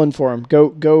pulling for them. Go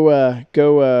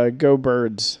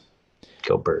Birds.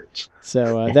 Go Birds.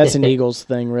 So that's an Eagles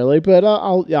thing, really, but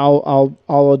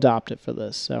I'll adopt it for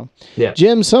this. So, Yeah.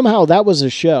 Jim, somehow that was a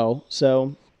show.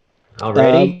 So,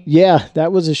 Already? yeah,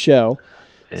 that was a show.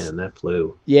 Man, that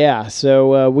flew. Yeah,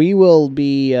 so we'll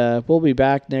be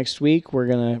back next week. We're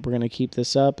gonna keep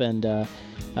this up, and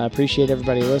appreciate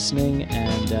everybody listening,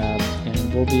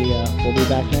 and we'll be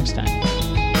back next time.